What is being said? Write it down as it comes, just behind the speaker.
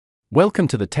Welcome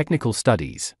to the Technical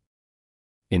Studies.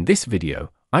 In this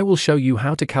video, I will show you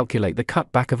how to calculate the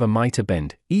cutback of a miter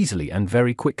bend easily and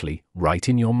very quickly, right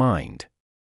in your mind.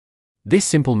 This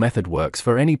simple method works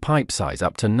for any pipe size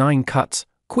up to 9 cuts,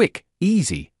 quick,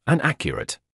 easy, and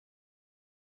accurate.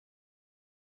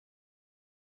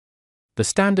 The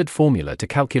standard formula to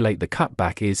calculate the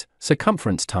cutback is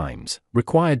circumference times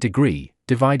required degree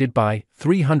divided by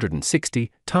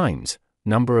 360 times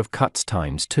number of cuts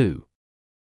times 2.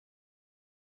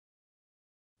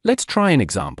 Let's try an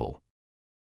example.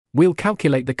 We'll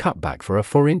calculate the cutback for a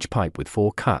 4-inch pipe with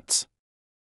 4 cuts.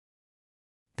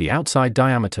 The outside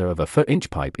diameter of a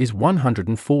 4-inch pipe is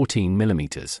 114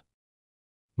 millimeters.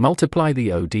 Multiply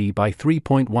the OD by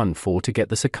 3.14 to get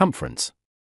the circumference.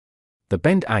 The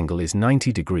bend angle is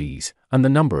 90 degrees, and the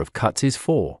number of cuts is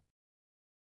 4.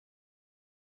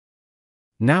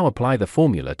 Now apply the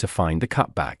formula to find the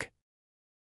cutback.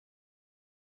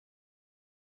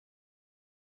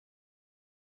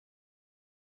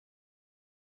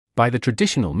 By the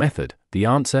traditional method, the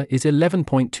answer is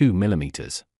 11.2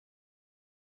 millimeters.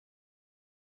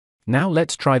 Now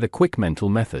let's try the quick mental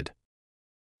method.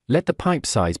 Let the pipe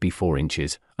size be 4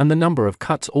 inches, and the number of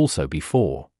cuts also be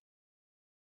 4.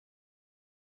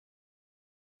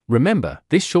 Remember,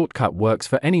 this shortcut works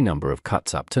for any number of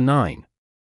cuts up to 9.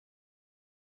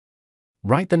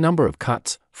 Write the number of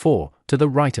cuts, 4, to the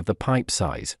right of the pipe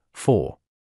size, 4.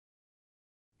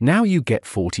 Now you get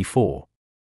 44.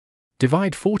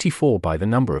 Divide 44 by the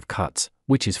number of cuts,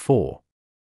 which is 4.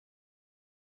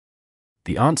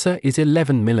 The answer is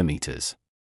 11 millimeters.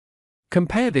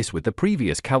 Compare this with the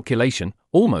previous calculation,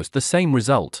 almost the same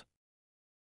result.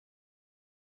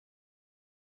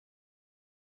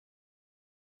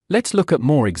 Let's look at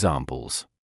more examples.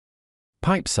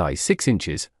 Pipe size 6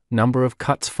 inches, number of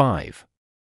cuts 5.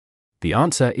 The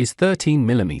answer is 13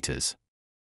 millimeters.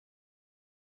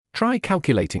 Try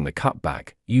calculating the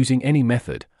cutback using any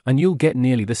method, and you'll get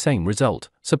nearly the same result.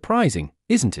 Surprising,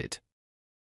 isn't it?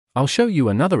 I'll show you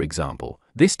another example,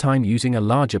 this time using a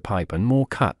larger pipe and more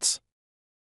cuts.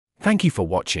 Thank you for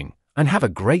watching, and have a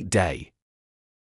great day.